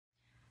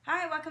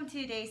Hi, welcome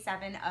to day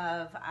 7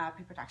 of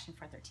pre-production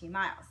for 13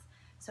 Miles.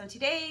 So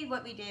today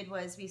what we did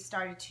was we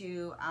started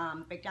to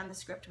break down the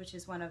script, which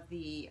is one of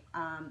the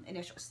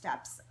initial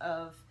steps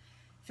of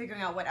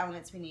figuring out what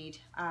elements we need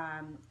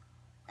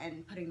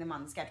and putting them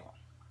on the schedule.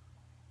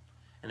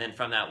 And then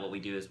from that, what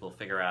we do is we'll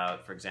figure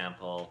out, for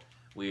example,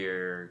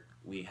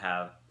 we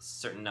have a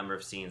certain number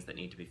of scenes that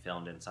need to be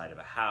filmed inside of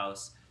a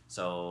house.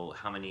 So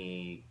how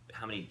many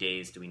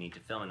days do we need to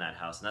film in that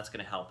house? And that's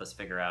going to help us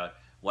figure out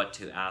what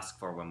to ask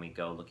for when we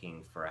go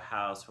looking for a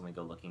house, when we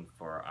go looking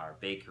for our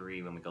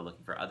bakery, when we go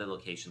looking for other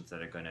locations that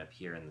are going to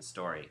appear in the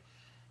story.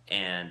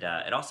 And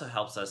it also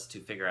helps us to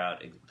figure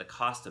out the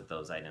cost of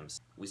those items.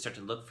 We start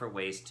to look for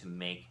ways to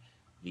make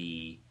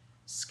the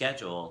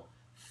schedule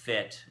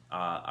fit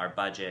our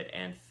budget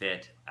and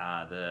fit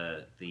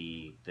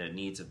the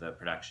needs of the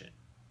production.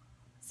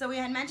 So we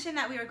had mentioned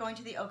that we were going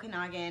to the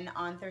Okanagan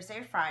on Thursday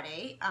or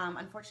Friday.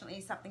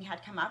 Unfortunately, something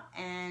had come up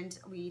and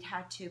we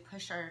had to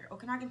push our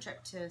Okanagan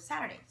trip to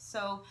Saturday.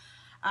 So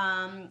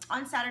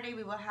on Saturday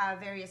we will have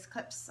various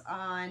clips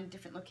on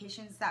different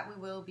locations that we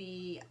will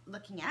be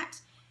looking at.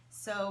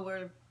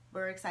 So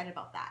we're excited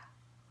about that.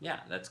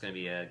 Yeah, that's going to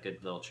be a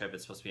good little trip.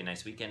 It's supposed to be a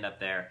nice weekend up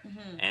there,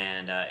 Mm-hmm.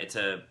 and it's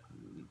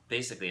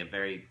basically a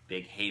very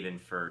big haven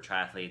for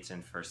triathletes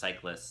and for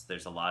cyclists.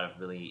 There's a lot of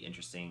really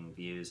interesting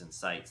views and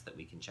sites that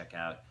we can check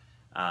out.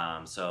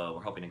 So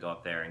we're hoping to go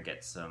up there and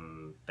get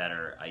some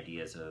better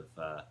ideas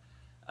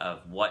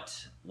of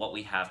what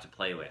we have to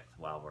play with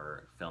while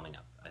we're filming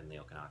up in the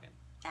Okanagan.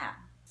 Yeah.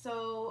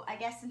 So I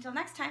guess until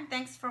next time,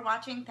 thanks for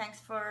watching, thanks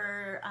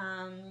for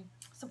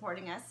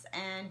supporting us,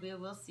 and we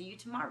will see you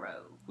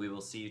tomorrow. We will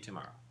see you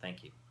tomorrow.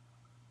 Thank you.